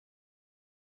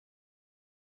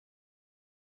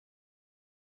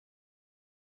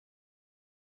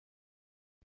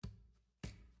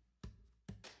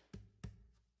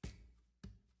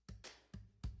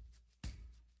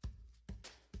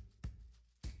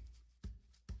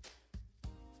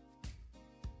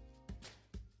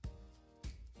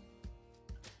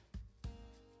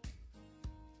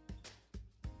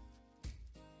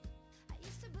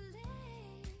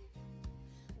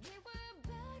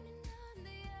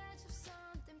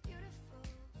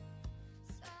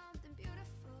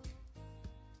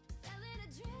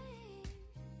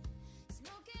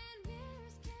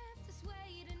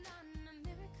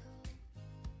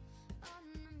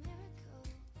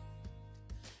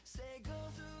go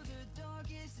through the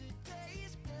darkest of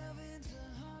days, heaven's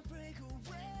a heartbreak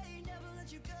away. Never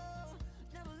let you go,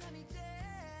 never let me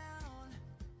down.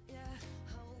 Yeah.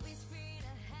 Oh, it's been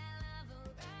a hell of a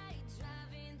ride,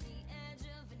 driving the edge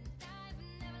of a knife.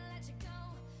 Never let you go,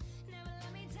 never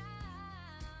let me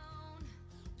down.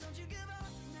 Don't you give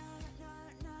up, nah, nah,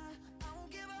 nah. I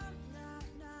won't give up, nah,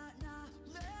 nah, nah.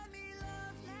 Let me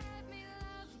love you, Let me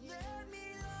love you, let me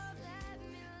love you. let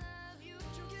me love you.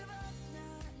 Don't you give up,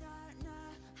 nah, nah,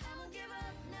 nah. I won't give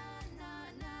up, nah, nah,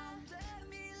 nah. Let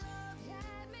me love you,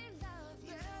 Let me love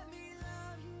you. let me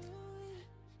love you.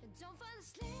 And don't fall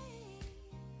asleep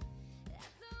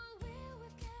at the wheel.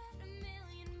 We've got a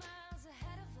million miles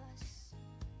ahead of us,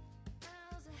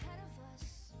 miles ahead of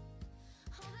us.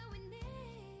 All that we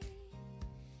need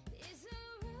is a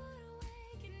rude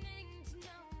awakening to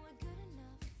know we're good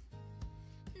enough,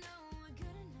 know we're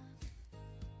good enough.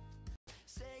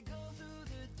 Say go through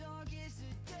the darkest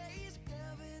of days,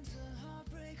 heaven's a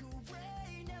heartbreak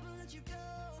away. Never let you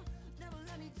go, never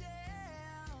let me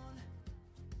down.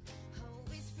 Oh,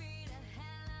 it's been a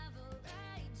hell of a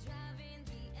ride, driving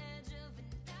the edge of a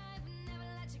knife. Never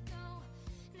let you go,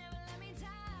 never let me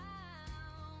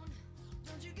down.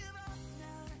 Don't you give up,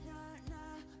 nah, nah,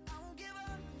 nah. I won't give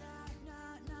up, nah,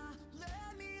 nah, nah.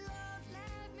 Let me love you,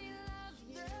 Let me love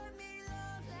you, let me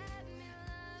love you. let me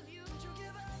love you. Don't you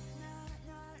give up, nah,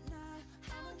 nah, nah.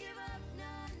 I won't give up,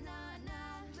 nah, nah,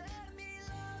 nah. Let me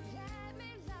love you, Let me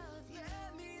love you.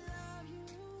 let me love you.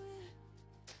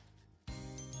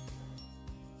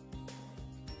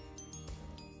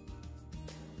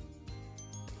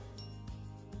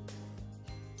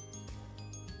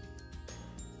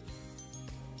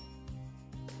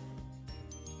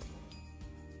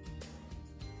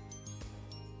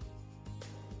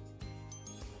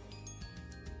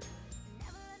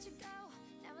 Never let you go,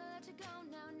 never let you go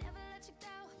now, never let you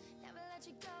go, never let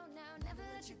you go now, never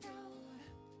let you go,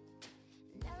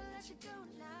 never let you go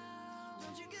now.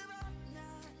 Don't you give up, nah,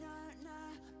 nah,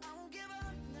 nah. I won't give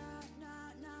up, nah,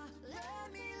 nah, nah.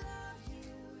 Let me love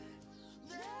you,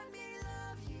 let me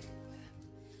love you.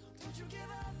 Don't you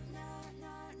give up, nah,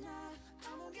 nah, nah.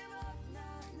 I won't give up,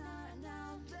 nah, nah,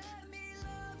 nah. Let me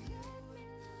love you, Let me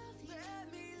love you.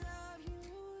 let me love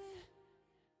you.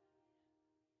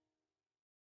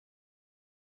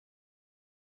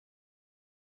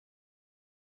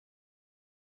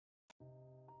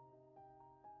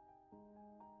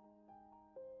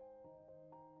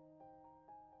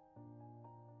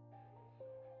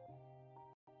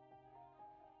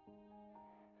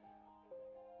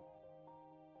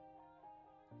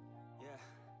 Yeah.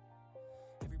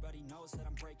 Everybody knows that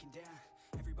I'm breaking down.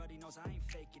 Everybody knows I ain't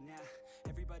faking now.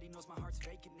 Everybody knows my heart's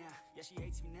vacant now. Yeah, she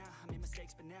hates me now, I made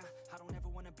mistakes, but now I don't ever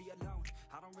wanna be alone.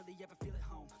 I don't really ever feel at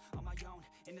home. On my own,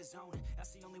 in the zone,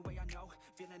 that's the only way I know.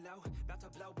 Feeling low, about to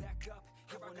blow back up.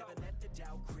 I won't ever let the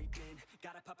doubt creep in.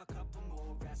 Gotta pop a couple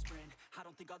more aspirin. I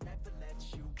don't think I'll ever let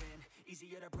you in.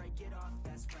 Easier to break it off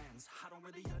as friends. I don't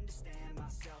really understand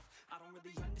myself. I don't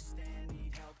really understand,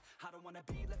 need help. I don't wanna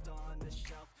be left on the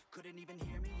shelf. Couldn't even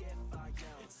hear me if I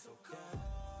yelled. It's so cold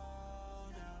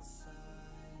outside.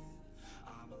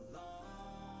 I'm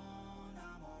alone,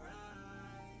 I'm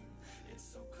alright. It's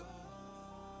so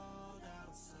cold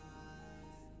outside.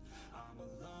 I'm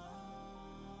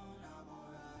alone, I'm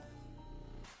alright.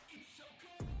 It's so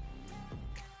cold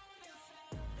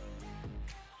outside.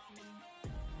 I'm alone,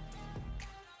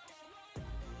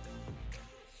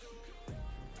 it's so cold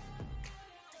outside.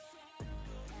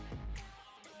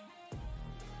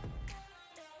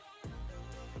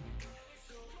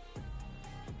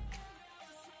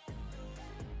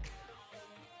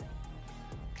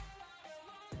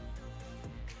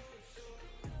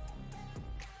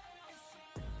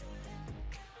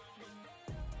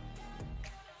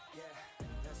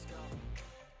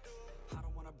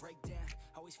 Break down,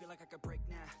 always feel like I could break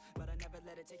now, but I never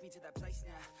let it take me to that place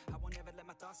now. I won't ever let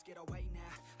my thoughts get away now.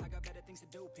 I got better things to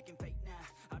do, picking fate now.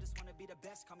 I just wanna be the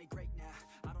best, call me great now.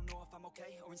 I don't know if I'm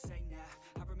okay or insane now.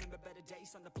 I remember better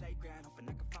days on the playground, hoping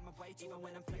I can find my way to even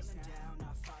when I'm feeling down,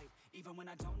 I fight, even when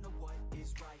I don't know what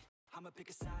is right. I'ma pick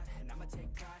a side, and I'ma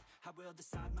take pride. I will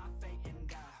decide my fate, and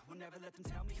I will never let them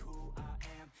tell me who I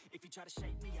am. If you try to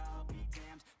shake me, I'll be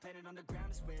damned. Planet on the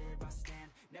ground is where I stand.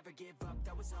 Never give up,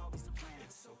 that was always the plan.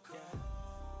 It's so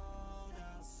cold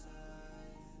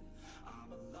outside.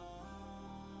 I'm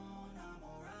alone, I'm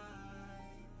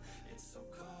alright. It's so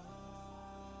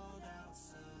cold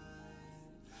outside.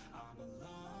 I'm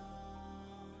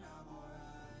alone, I'm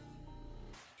alright.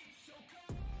 It's so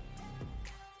cold.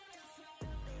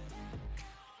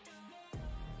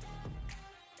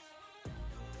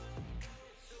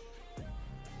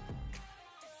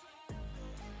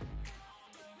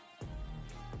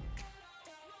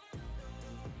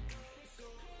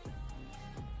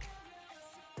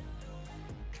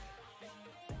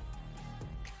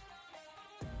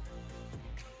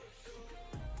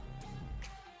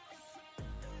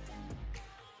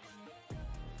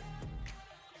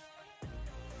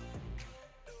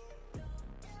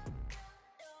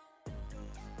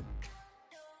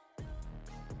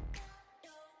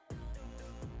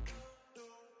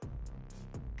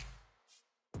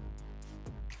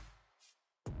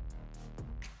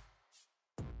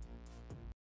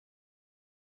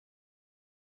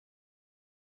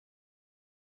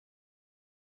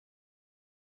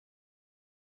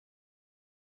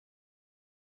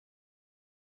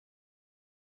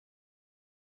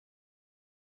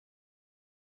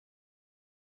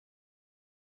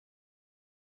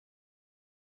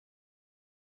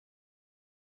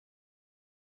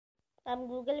 आप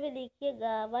Google पे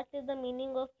देखिएगा what is the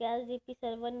meaning of KRP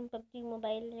server in PUBG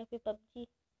mobile या फिर PUBG.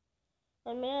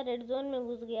 और मैं यहाँ red zone में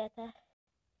घुस गया था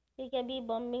क्योंकि अभी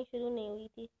बॉम्बिंग शुरू नहीं हुई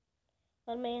थी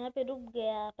और मैं यहाँ पे रुक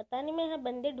गया। पता नहीं, मैं यहाँ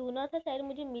बंदे ढूंढा था, शायद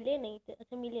मुझे मिले नहीं थे।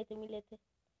 अच्छा मिले थे।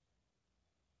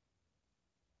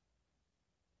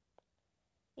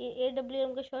 ये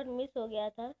AWM का शॉट मिस हो गया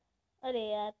था। अरे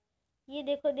यार, ये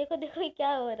देखो देखो देखो, ये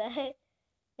क्या हो रहा है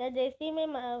यार। जैसे ही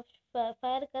मैं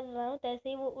फायर कर रहा हूँ तैसे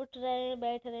ही वो उठ रहे हैं,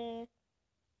 बैठ रहे हैं,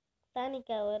 पता नहीं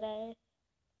क्या हो रहा है।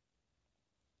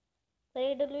 तो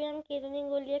AWM की इतनी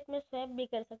गोलियाँ मैं स्वैप भी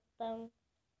कर सकता हूँ।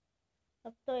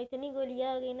 अब तो इतनी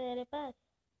गोलियाँ हो गई ना मेरे पास।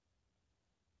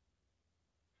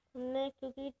 हमने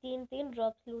क्योंकि 3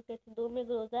 ड्रॉप्स लूटे थे, 2 में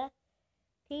ग्रोजा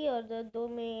थी और 2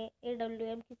 में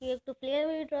AWM, क्योंकि एक तो प्लेयर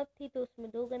वाली ड्रॉप थी तो उसमें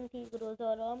 2 गन थी, ग्रोजा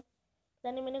और ओम।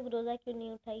 पता नहीं मैंने ग्रोजा क्यों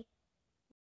नहीं उठाई।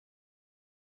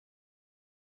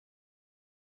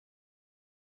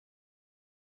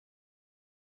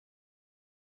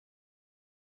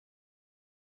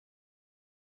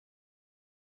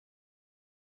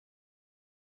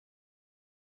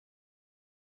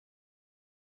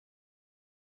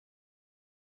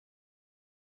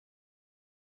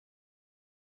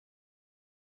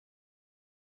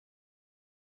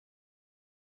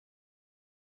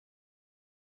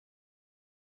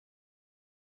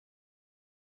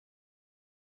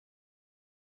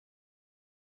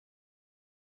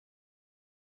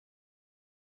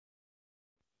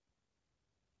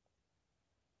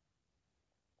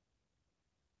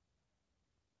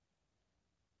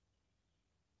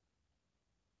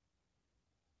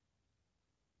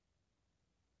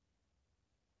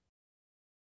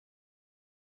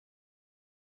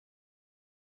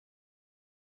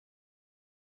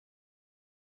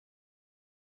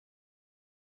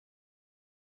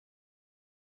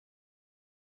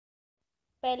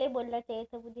 पहले बोलना चाहिए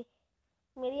था मुझे।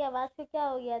 मेरी आवाज़ को क्या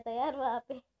हो गया था यार वहाँ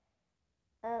पे।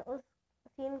 उस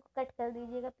सीन को कट कर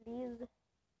दीजिएगा प्लीज़।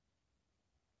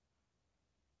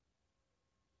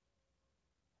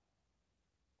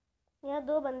 यहाँ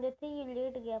 2 बंदे थे, ये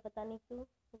लेट गया, पता नहीं क्यों,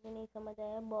 मुझे नहीं समझ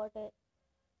आया। बॉट है,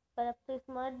 पर अब तो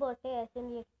स्मार्ट बॉट है, ऐसे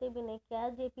लिखते भी नहीं। क्या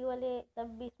JP वाले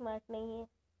तब भी स्मार्ट नहीं है,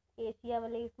 एशिया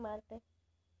वाले स्मार्ट है।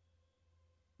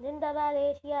 जिंदाबाद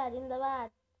एशिया,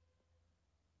 जिंदाबाद।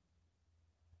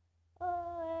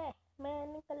 ओए मैं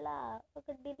निकला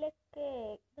गड्डी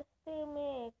लेके, रास्ते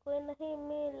में कोई नहीं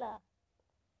मिला।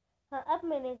 हाँ, अब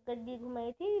मैंने गड्डी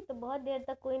घुमाई थी तो बहुत देर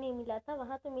तक कोई नहीं मिला था।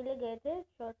 वहाँ तो मिले गए थे,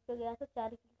 शॉर्ट पे गया था, 4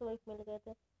 किल तो वही मिल गए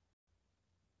थे।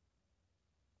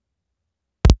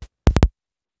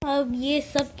 अब ये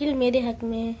सब किल मेरे हक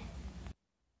में है।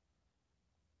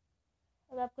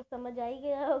 अब आपको समझ आ ही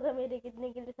गया होगा मेरे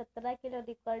कितने किल, 17 किल और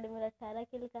रिकॉर्ड मेरा 18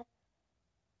 किल का।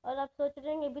 और आप सोच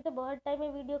रहे हैं अभी तो बहुत टाइम है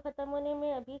वीडियो ख़त्म होने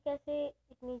में, अभी कैसे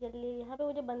इतनी जल्दी। यहाँ पे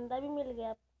मुझे बंदा भी मिल गया,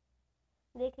 आप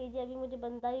देख लीजिए, अभी मुझे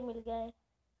बंदा भी मिल गया है,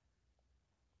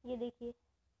 ये देखिए।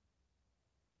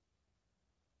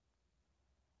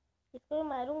 इसको मैं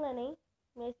मारूंगा नहीं,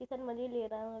 मैं इसके साथ मज़े ले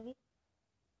रहा हूँ अभी,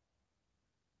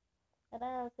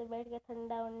 आराम से बैठ के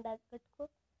ठंडा वंडा कट को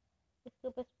इसके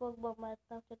ऊपर स्पोक बम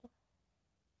मारता हूँ। चलो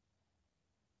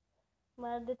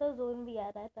मार देता हूँ, जोन भी आ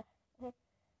रहा था।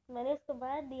 मैंने इसको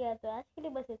मार दिया। तो आज के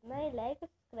लिए बस इतना ही। लाइक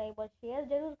सब्सक्राइब और शेयर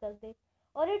जरूर कर दे।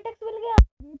 और ये टेक्स्ट मिल गया,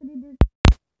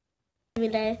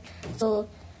 मिला है,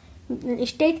 तो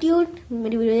स्टे ट्यून्ड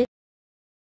मेरी वीडियो